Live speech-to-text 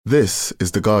This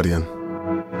is The Guardian.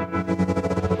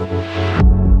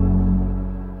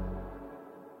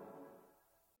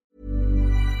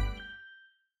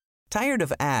 Tired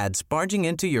of ads barging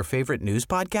into your favorite news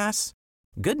podcasts?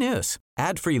 Good news.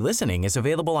 Ad-free listening is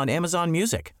available on Amazon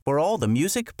Music for all the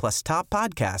music plus top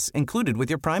podcasts included with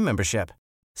your Prime membership.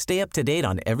 Stay up to date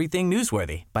on everything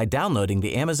newsworthy by downloading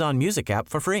the Amazon Music app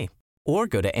for free or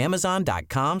go to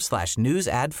amazon.com/news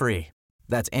ad free.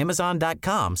 That's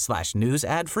amazon.com/news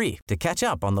ad free to catch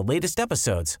up on the latest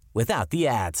episodes without the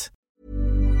ads.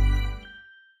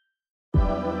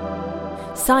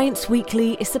 Science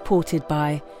Weekly is supported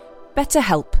by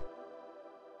BetterHelp.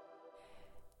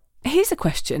 Here's a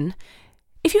question.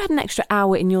 If you had an extra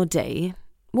hour in your day,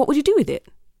 what would you do with it?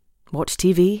 Watch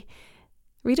TV?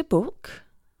 Read a book?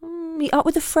 Meet up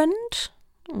with a friend?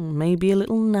 Maybe a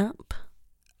little nap?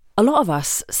 A lot of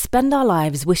us spend our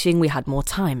lives wishing we had more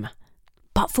time.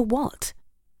 But for what?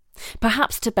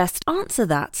 Perhaps to best answer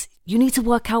that, you need to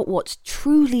work out what's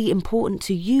truly important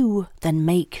to you, then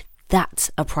make that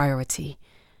a priority.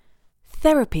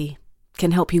 Therapy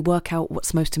can help you work out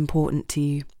what's most important to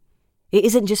you. It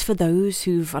isn't just for those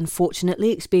who've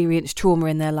unfortunately experienced trauma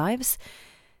in their lives.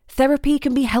 Therapy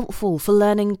can be helpful for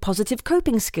learning positive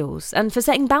coping skills and for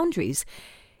setting boundaries.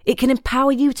 It can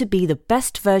empower you to be the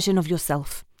best version of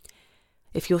yourself.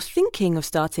 If you're thinking of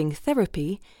starting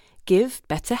therapy, give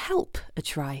BetterHelp a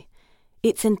try.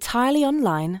 It's entirely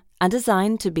online and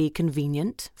designed to be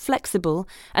convenient, flexible,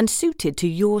 and suited to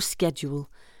your schedule.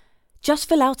 Just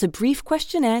fill out a brief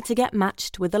questionnaire to get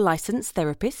matched with a licensed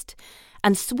therapist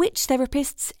and switch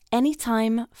therapists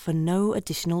anytime for no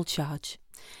additional charge.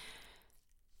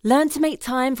 Learn to make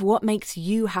time for what makes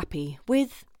you happy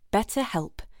with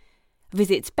BetterHelp.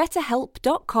 Visit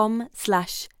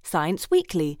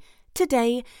betterhelp.com/scienceweekly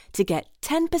today to get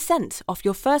 10% off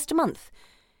your first month.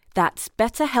 That's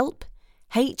BetterHelp,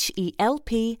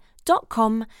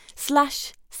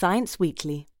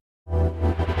 HELP.com/scienceweekly.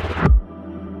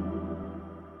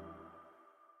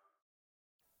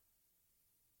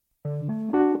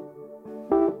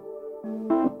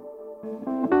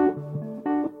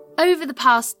 Over the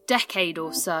past decade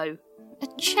or so, a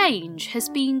change has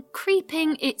been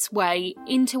creeping its way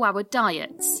into our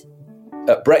diets.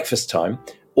 At breakfast time,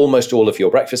 almost all of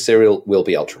your breakfast cereal will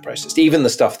be ultra-processed. Even the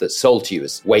stuff that's sold to you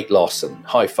as weight loss and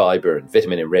high fibre and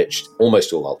vitamin-enriched,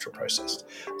 almost all ultra-processed.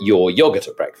 Your yogurt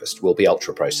at breakfast will be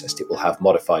ultra-processed. It will have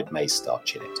modified maize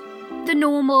starch in it. The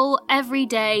normal,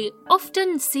 everyday,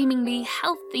 often seemingly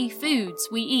healthy foods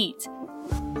we eat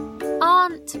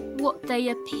aren't what they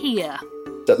appear.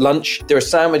 At lunch, there are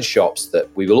sandwich shops that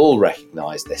we will all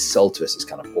recognise. They're sold to us as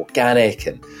kind of organic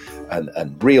and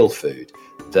real food.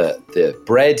 The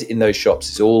bread in those shops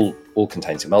is all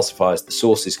contains emulsifiers. The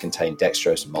sauces contain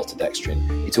dextrose and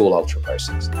maltodextrin. It's all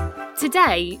ultra-processed.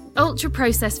 Today,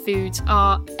 ultra-processed foods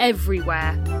are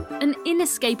everywhere, an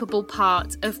inescapable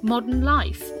part of modern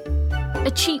life.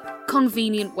 A cheap,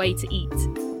 convenient way to eat.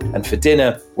 And for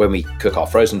dinner, when we cook our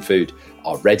frozen food,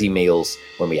 our ready meals,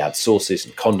 when we add sauces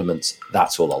and condiments,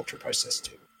 that's all ultra-processed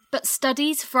too. But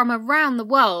studies from around the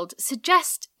world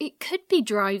suggest it could be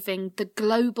driving the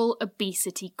global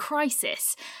obesity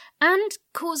crisis and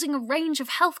causing a range of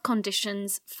health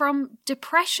conditions from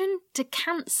depression to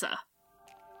cancer.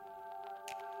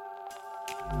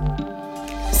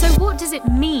 So what does it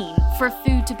mean for a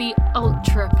food to be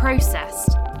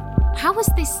ultra-processed? How has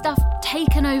this stuff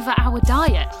taken over our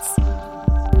diets?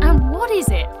 And what is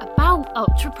it about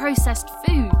ultra-processed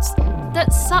foods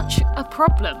that's such a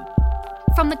problem?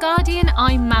 From The Guardian,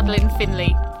 I'm Madeline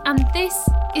Finlay, and this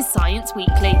is Science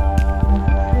Weekly.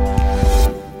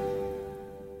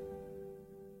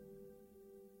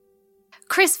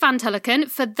 Chris Van Tulleken,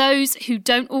 for those who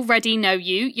don't already know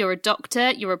you, you're a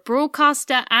doctor, you're a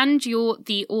broadcaster, and you're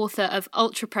the author of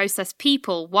Ultra Processed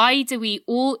People. Why do we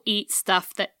all eat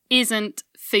stuff that isn't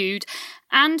food,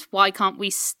 and why can't we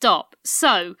stop?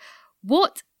 So,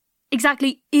 what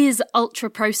exactly is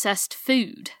ultra-processed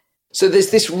food? So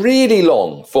there's this really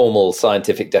long formal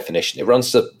scientific definition. It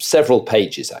runs to several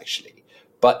pages, actually.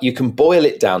 But you can boil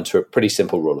it down to a pretty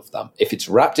simple rule of thumb. If it's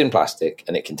wrapped in plastic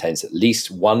and it contains at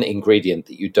least one ingredient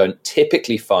that you don't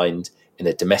typically find in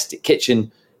a domestic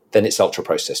kitchen, then it's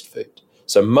ultra-processed food.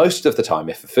 So most of the time,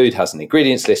 if a food has an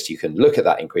ingredients list, you can look at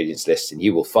that ingredients list and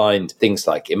you will find things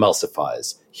like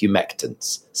emulsifiers,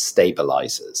 humectants,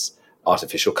 stabilizers,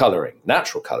 artificial colouring,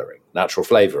 natural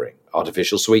flavouring,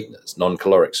 artificial sweeteners,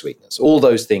 non-caloric sweeteners. All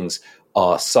those things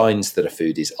are signs that a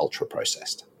food is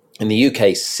ultra-processed. In the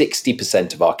UK,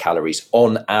 60% of our calories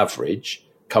on average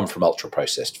come from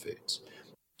ultra-processed foods.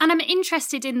 And I'm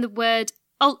interested in the word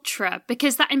ultra?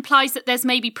 Because that implies that there's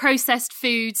maybe processed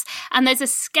foods and there's a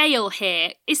scale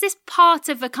here. Is this part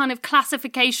of a kind of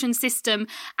classification system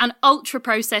and ultra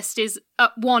processed is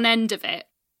at one end of it?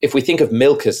 If we think of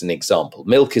milk as an example,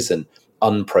 milk is an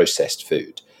unprocessed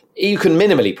food. You can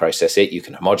minimally process it, you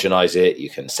can homogenize it, you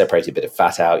can separate a bit of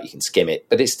fat out, you can skim it,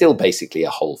 but it's still basically a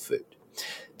whole food.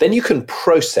 Then you can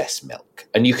process milk,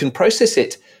 and you can process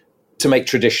it to make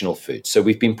traditional food. So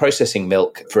we've been processing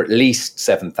milk for at least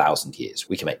 7,000 years.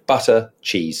 We can make butter,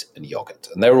 cheese, and yogurt.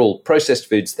 And they're all processed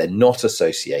foods. They're not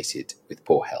associated with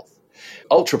poor health.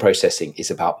 Ultra processing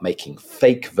is about making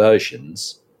fake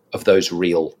versions of those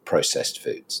real processed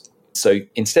foods. So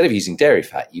instead of using dairy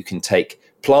fat, you can take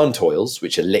plant oils,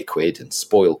 which are liquid and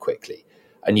spoil quickly,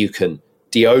 and you can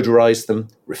deodorize them,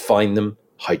 refine them,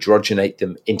 hydrogenate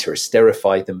them,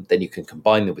 interesterify them. Then you can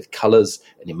combine them with colors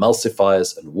and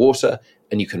emulsifiers and water,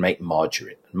 and you can make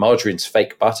margarine. And margarine's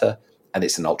fake butter, and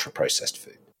it's an ultra-processed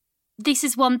food. This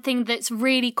is one thing that's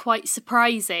really quite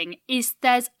surprising, is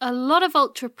there's a lot of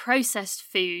ultra-processed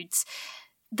foods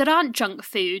that aren't junk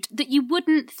food that you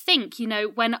wouldn't think. You know,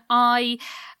 when I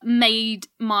made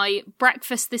my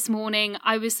breakfast this morning,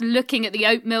 I was looking at the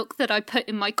oat milk that I put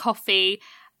in my coffee,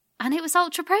 and it was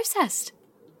ultra-processed.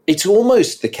 It's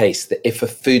almost the case that if a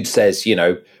food says,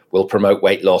 will promote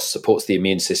weight loss, supports the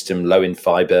immune system, low in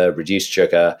fiber, reduced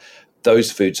sugar,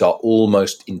 those foods are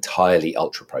almost entirely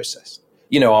ultra-processed.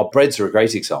 Our breads are a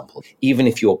great example. Even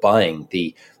if you're buying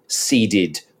the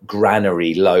seeded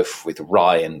granary loaf with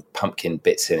rye and pumpkin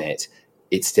bits in it,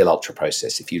 it's still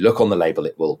ultra-processed. If you look on the label,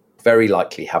 it will very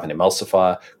likely have an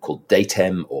emulsifier called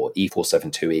Datem or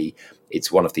E472E.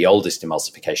 It's one of the oldest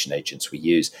emulsification agents we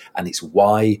use, and it's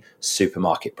why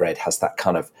supermarket bread has that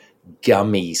kind of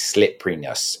gummy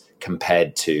slipperiness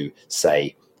compared to,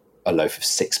 say, a loaf of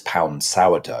 6-pound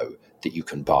sourdough that you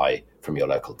can buy from your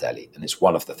local deli. And it's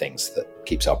one of the things that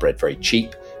keeps our bread very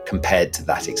cheap compared to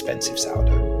that expensive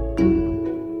sourdough.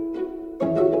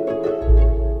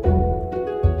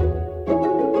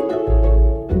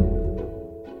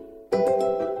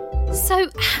 So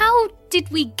how did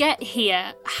we get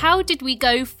here? How did we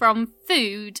go from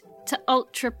food to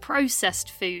ultra-processed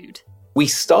food? We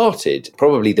started,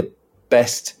 probably the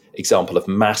best example of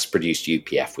mass-produced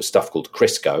UPF was stuff called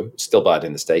Crisco, still buy it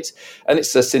in the States, and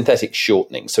it's a synthetic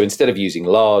shortening. So instead of using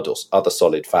lard or other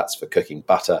solid fats for cooking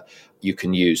butter, you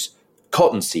can use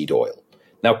cottonseed oil.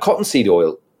 Now, cottonseed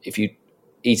oil, if you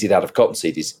eat it out of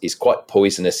cottonseed, is quite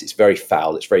poisonous. It's very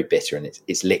foul. It's very bitter, and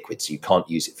it's liquid, so you can't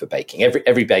use it for baking.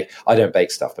 Every bake, I don't bake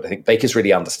stuff, but I think bakers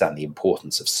really understand the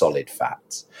importance of solid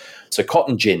fats. So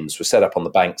cotton gins were set up on the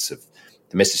banks of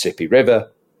the Mississippi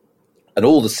River, and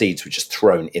all the seeds were just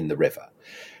thrown in the river.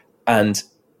 And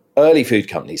early food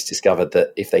companies discovered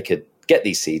that if they could get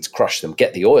these seeds, crush them,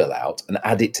 get the oil out, and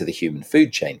add it to the human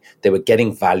food chain, they were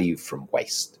getting value from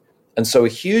waste. And so a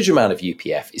huge amount of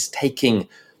UPF is taking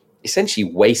essentially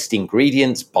waste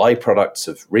ingredients, byproducts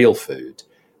of real food,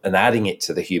 and adding it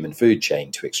to the human food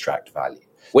chain to extract value.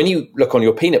 When you look on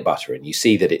your peanut butter and you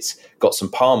see that it's got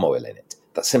some palm oil in it,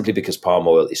 that's simply because palm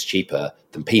oil is cheaper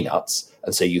than peanuts,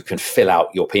 and so you can fill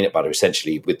out your peanut butter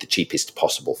essentially with the cheapest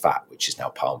possible fat, which is now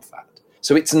palm fat.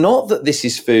 So it's not that this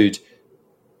is food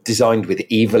designed with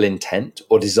evil intent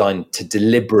or designed to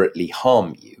deliberately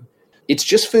harm you. It's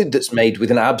just food that's made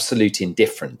with an absolute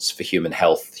indifference for human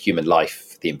health, human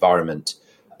life, the environment.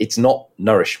 It's not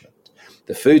nourishment.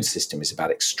 The food system is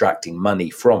about extracting money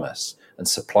from us and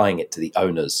supplying it to the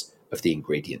owners of the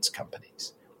ingredients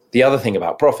companies. The other thing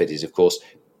about profit is, of course,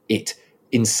 it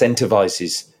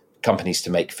incentivizes companies to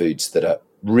make foods that are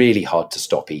really hard to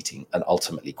stop eating and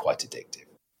ultimately quite addictive.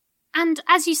 And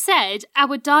as you said,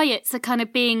 our diets are kind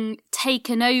of being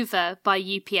taken over by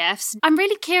UPFs. I'm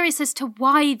really curious as to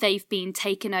why they've been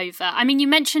taken over. I mean, you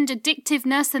mentioned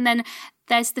addictiveness, and then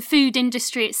there's the food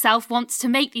industry itself wants to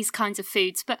make these kinds of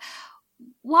foods. But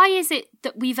why is it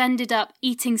that we've ended up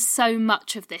eating so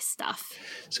much of this stuff?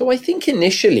 So I think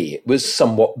initially it was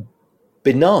somewhat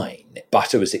benign.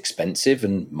 Butter was expensive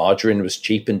and margarine was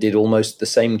cheap and did almost the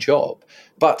same job.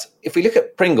 But if we look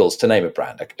at Pringles, to name a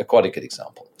brand, quite a good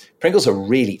example, Pringles are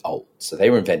really old. So they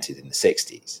were invented in the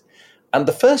 60s. And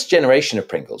the first generation of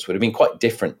Pringles would have been quite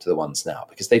different to the ones now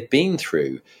because they've been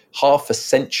through half a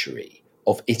century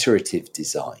of iterative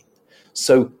design.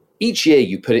 So each year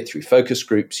you put it through focus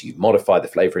groups, you modify the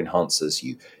flavor enhancers,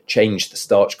 you change the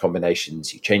starch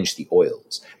combinations, you change the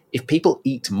oils. If people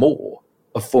eat more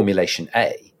of formulation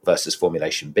A versus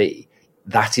formulation B,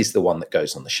 that is the one that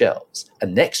goes on the shelves.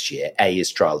 And next year, A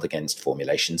is trialed against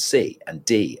formulation C and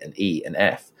D and E and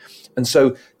F. And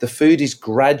so the food is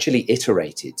gradually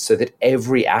iterated so that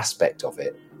every aspect of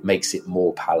it makes it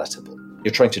more palatable.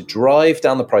 You're trying to drive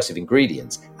down the price of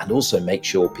ingredients and also make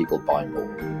sure people buy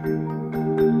more.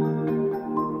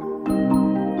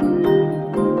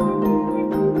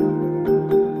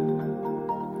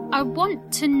 I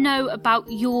want to know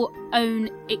about your own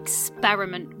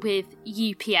experiment with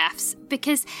UPFs,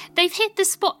 because they've hit the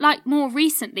spotlight more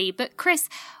recently. But Chris,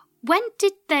 when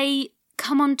did they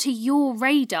come onto your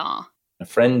radar? A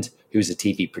friend who's a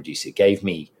TV producer gave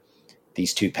me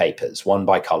these two papers, one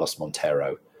by Carlos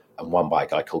Montero and one by a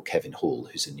guy called Kevin Hall,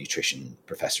 who's a nutrition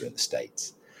professor in the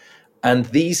States. And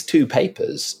these two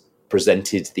papers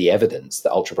presented the evidence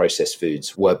that ultra-processed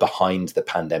foods were behind the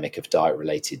pandemic of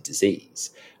diet-related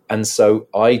disease. And so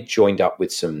I joined up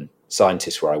with some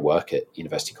scientists where I work at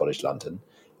University College London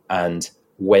and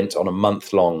went on a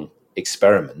month-long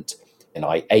experiment, and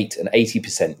I ate an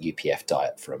 80% UPF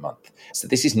diet for a month. So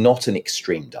this is not an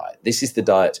extreme diet. This is the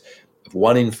diet of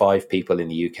 1 in 5 people in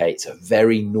the UK. It's a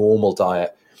very normal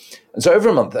diet. And so over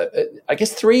a month, I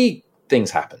guess 3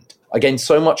 things happened. I gained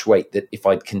so much weight that if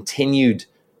I'd continued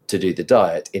to do the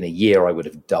diet, in a year I would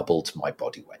have doubled my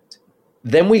body weight.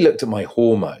 Then we looked at my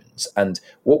hormones, and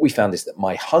what we found is that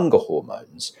my hunger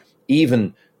hormones,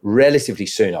 even relatively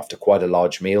soon after quite a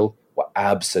large meal, were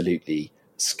absolutely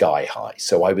sky high.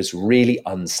 So I was really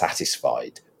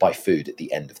unsatisfied by food at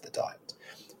the end of the diet.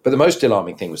 But the most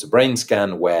alarming thing was a brain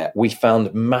scan where we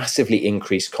found massively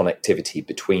increased connectivity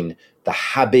between the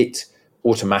habit,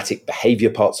 automatic behavior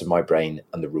parts of my brain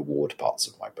and the reward parts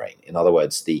of my brain. In other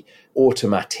words, the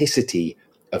automaticity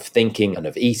of thinking and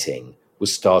of eating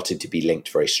was started to be linked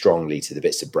very strongly to the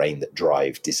bits of brain that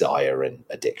drive desire and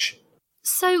addiction.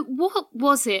 So what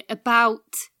was it about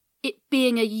it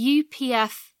being a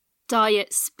UPF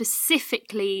diet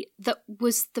specifically that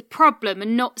was the problem,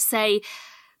 and not, say,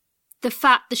 the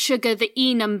fat, the sugar, the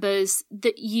E numbers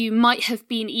that you might have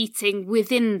been eating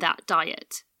within that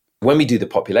diet? When we do the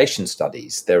population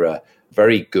studies, there are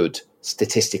very good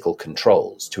statistical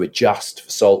controls to adjust for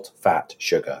salt, fat,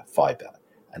 sugar, fibre.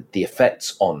 And the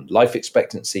effects on life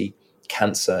expectancy,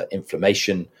 cancer,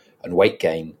 inflammation, and weight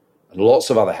gain, and lots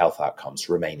of other health outcomes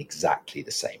remain exactly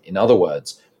the same. In other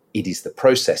words, it is the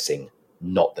processing,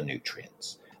 not the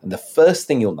nutrients. And the first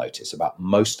thing you'll notice about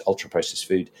most ultra-processed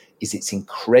food is it's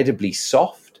incredibly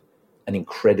soft and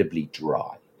incredibly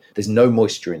dry. There's no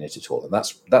moisture in it at all. And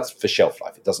that's for shelf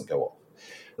life. It doesn't go off.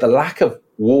 The lack of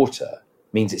water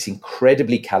means it's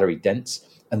incredibly calorie dense,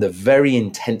 and the very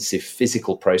intensive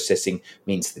physical processing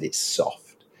means that it's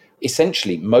soft.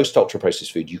 Essentially, most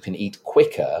ultra-processed food you can eat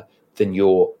quicker than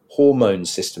your hormone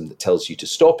system that tells you to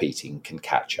stop eating can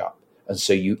catch up. And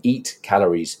so you eat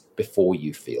calories before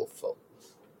you feel full.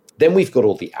 Then we've got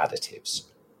all the additives.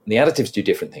 And the additives do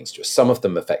different things to us. Some of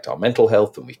them affect our mental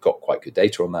health, and we've got quite good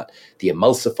data on that. The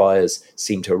emulsifiers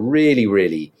seem to really,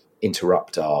 really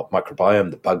interrupt our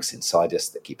microbiome, the bugs inside us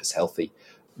that keep us healthy.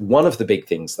 One of the big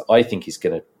things that I think is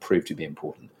going to prove to be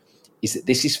important is that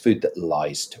this is food that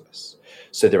lies to us.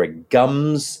 So there are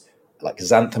gums like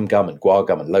xanthan gum and guar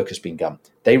gum and locust bean gum.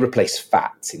 They replace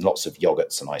fats in lots of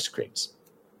yogurts and ice creams,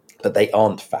 but they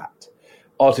aren't fat.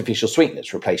 Artificial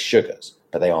sweeteners replace sugars,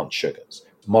 but they aren't sugars.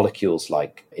 Molecules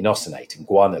like inosinate and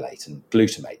guanylate and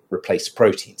glutamate replace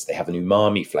proteins. They have an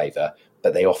umami flavor,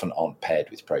 but they often aren't paired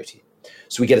with protein.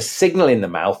 So we get a signal in the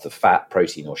mouth of fat,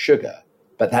 protein, or sugar,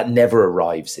 but that never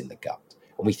arrives in the gut.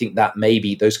 And we think that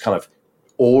maybe those kind of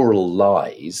oral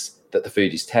lies that the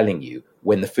food is telling you,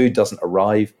 when the food doesn't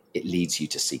arrive, it leads you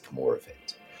to seek more of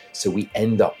it. So we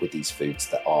end up with these foods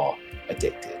that are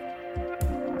addictive.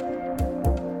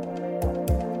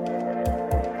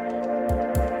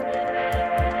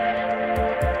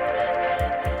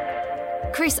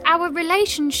 Chris, our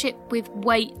relationship with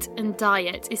weight and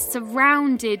diet is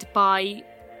surrounded by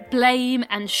blame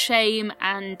and shame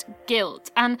and guilt,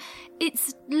 and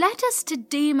it's led us to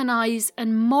demonise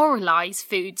and moralise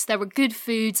foods. There are good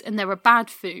foods and there are bad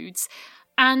foods,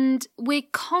 and we're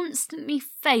constantly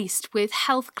faced with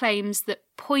health claims that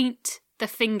point the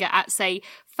finger at, say,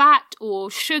 fat or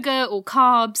sugar or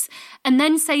carbs, and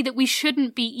then say that we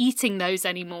shouldn't be eating those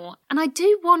anymore. And I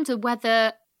do wonder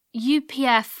whether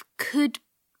UPF could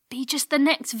be just the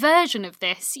next version of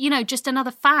this, just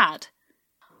another fad.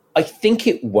 I think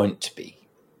it won't be,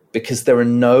 because there are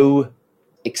no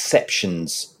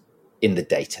exceptions in the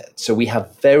data. So we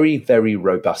have very, very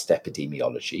robust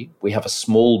epidemiology. We have a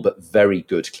small but very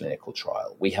good clinical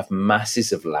trial. We have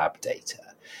masses of lab data.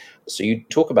 So you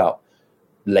talk about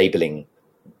labeling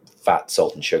fat,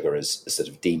 salt, and sugar as sort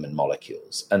of demon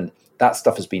molecules, and that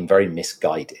stuff has been very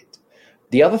misguided.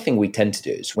 The other thing we tend to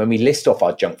do is when we list off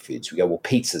our junk foods, we go, well,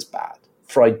 pizza's bad,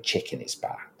 fried chicken is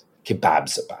bad,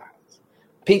 kebabs are bad.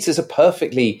 Pizza's a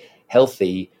perfectly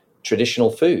healthy,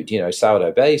 traditional food,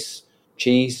 sourdough base,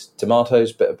 cheese,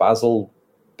 tomatoes, bit of basil,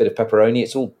 bit of pepperoni.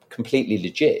 It's all completely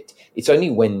legit. It's only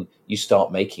when you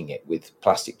start making it with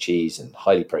plastic cheese and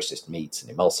highly processed meats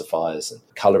and emulsifiers and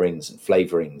colorings and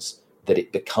flavorings that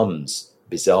it becomes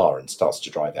bizarre and starts to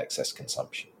drive excess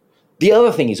consumption. The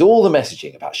other thing is all the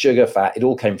messaging about sugar, fat, it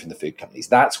all came from the food companies.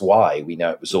 That's why we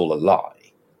know it was all a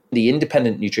lie. The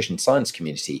independent nutrition science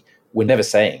community were never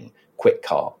saying quit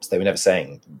carbs. They were never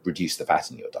saying reduce the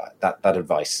fat in your diet. That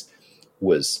advice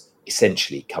was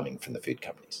essentially coming from the food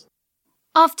companies.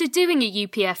 After doing a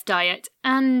UPF diet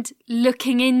and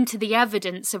looking into the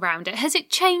evidence around it, has it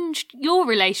changed your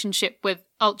relationship with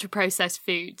ultra-processed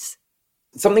foods?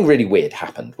 Something really weird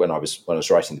happened when I was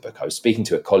writing the book. I was speaking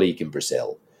to a colleague in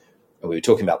Brazil, and we were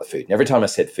talking about the food. And every time I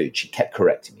said food, she kept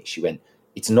correcting me. She went,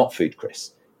 "It's not food,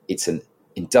 Chris. It's an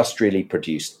industrially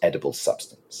produced edible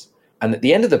substance." And at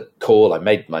the end of the call, I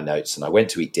made my notes and I went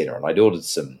to eat dinner, and I'd ordered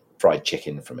some fried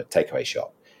chicken from a takeaway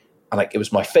shop. And it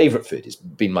was my favorite food. It's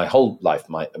been my whole life.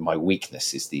 My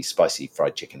weakness is the spicy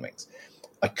fried chicken wings.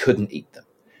 I couldn't eat them.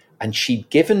 And she'd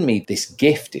given me this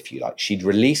gift, if you like. She'd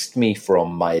released me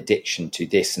from my addiction to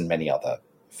this and many other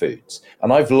foods.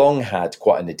 And I've long had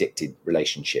quite an addicted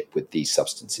relationship with these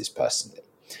substances personally.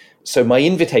 So my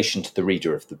invitation to the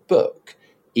reader of the book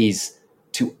is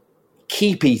to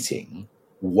keep eating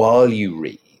while you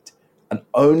read. And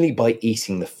only by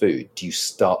eating the food do you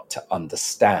start to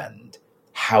understand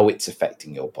how it's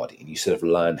affecting your body, and you sort of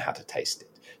learn how to taste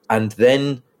it. And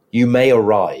then you may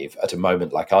arrive at a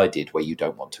moment like I did where you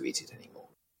don't want to eat it anymore.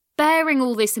 Bearing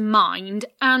all this in mind,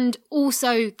 and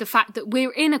also the fact that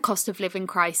we're in a cost of living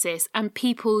crisis and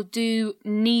people do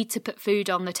need to put food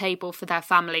on the table for their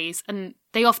families, and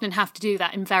they often have to do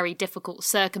that in very difficult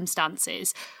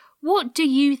circumstances, what do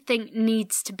you think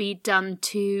needs to be done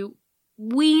to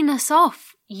wean us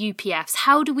off UPFs?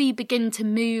 How do we begin to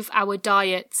move our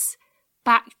diets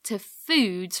back to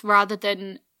foods rather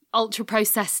than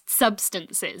ultra-processed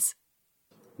substances?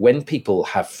 When people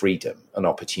have freedom and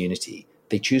opportunity,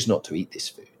 they choose not to eat this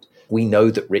food. We know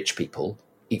that rich people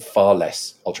eat far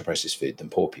less ultra-processed food than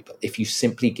poor people. If you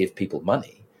simply give people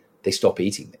money, they stop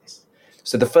eating this.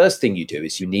 So the first thing you do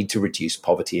is you need to reduce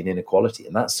poverty and inequality,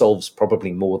 and that solves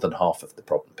probably more than half of the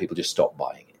problem. People just stop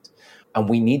buying it. And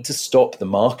we need to stop the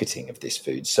marketing of this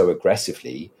food so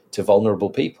aggressively to vulnerable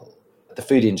people. The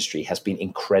food industry has been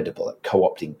incredible at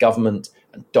co-opting government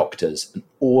and doctors and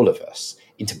all of us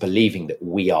into believing that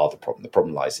we are the problem. The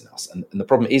problem lies in us. And the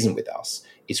problem isn't with us,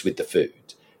 it's with the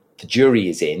food. The jury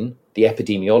is in. The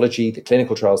epidemiology, the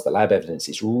clinical trials, the lab evidence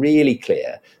is really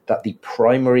clear that the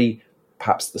primary,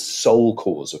 perhaps the sole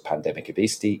cause of pandemic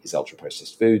obesity is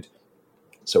ultra-processed food.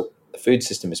 So the food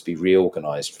system must be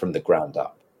reorganized from the ground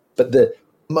up. But the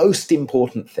most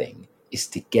important thing is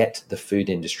to get the food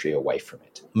industry away from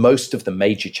it. Most of the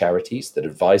major charities that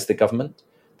advise the government,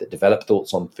 that develop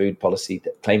thoughts on food policy,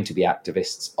 that claim to be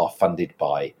activists, are funded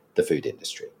by the food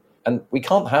industry. And we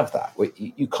can't have that.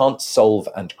 You can't solve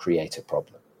and create a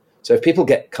problem. So if people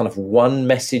get kind of one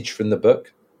message from the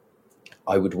book,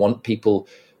 I would want people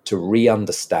to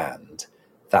re-understand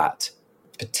that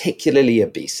particularly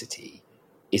obesity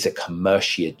is a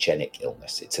commerciogenic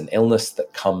illness. It's an illness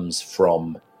that comes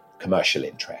from commercial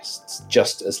interests,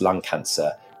 just as lung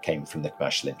cancer came from the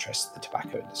commercial interests of the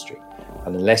tobacco industry.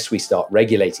 And unless we start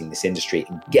regulating this industry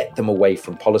and get them away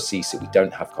from policy so we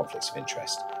don't have conflicts of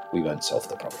interest, we won't solve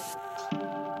the problem.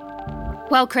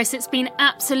 Well, Chris, it's been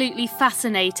absolutely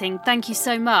fascinating. Thank you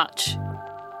so much.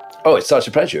 Oh, it's such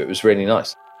a pleasure. It was really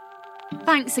nice.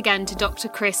 Thanks again to Dr.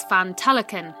 Chris Van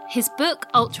Tulleken. His book,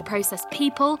 Ultra-Processed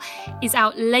People, is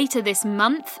out later this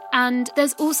month, and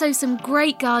there's also some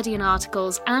great Guardian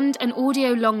articles and an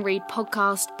audio long-read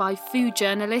podcast by food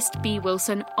journalist Bea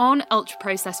Wilson on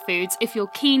ultra-processed foods if you're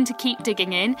keen to keep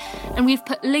digging in, and we've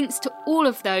put links to all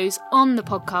of those on the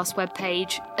podcast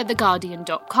webpage at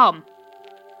theguardian.com.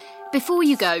 Before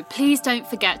you go, please don't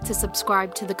forget to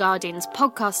subscribe to The Guardian's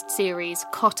podcast series,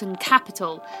 Cotton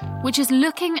Capital, which is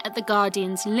looking at The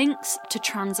Guardian's links to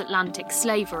transatlantic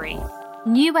slavery.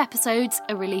 New episodes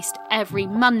are released every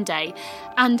Monday,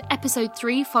 and episode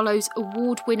 3 follows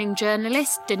award-winning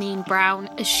journalist Deneen Brown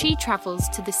as she travels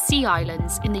to the Sea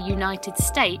Islands in the United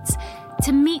States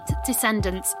to meet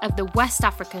descendants of the West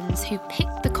Africans who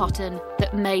picked the cotton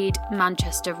that made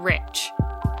Manchester rich.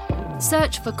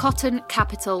 Search for Cotton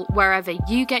Capital wherever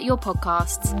you get your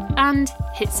podcasts and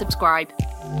hit subscribe.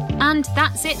 And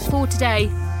that's it for today.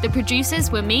 The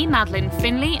producers were me, Madeline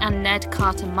Finlay, and Ned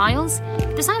Carter-Miles.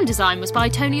 The sound design was by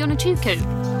Tony Onuchukwu.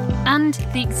 And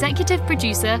the executive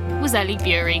producer was Ellie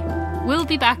Bury. We'll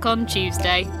be back on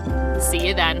Tuesday. See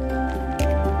you then.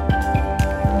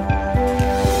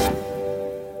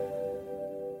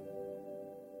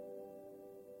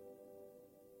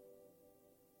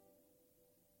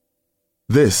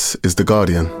 This is The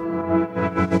Guardian.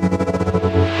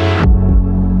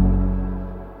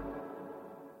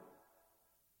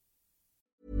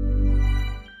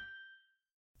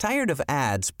 Tired of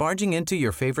ads barging into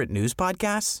your favorite news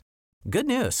podcasts? Good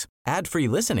news. Ad-free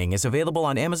listening is available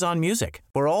on Amazon Music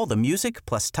for all the music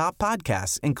plus top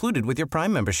podcasts included with your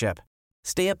Prime membership.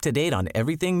 Stay up to date on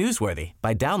everything newsworthy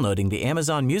by downloading the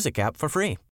Amazon Music app for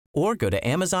free or go to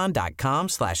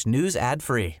amazon.com/news ad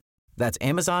free. That's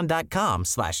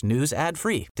amazon.com/news ad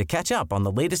free to catch up on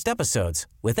the latest episodes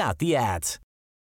without the ads.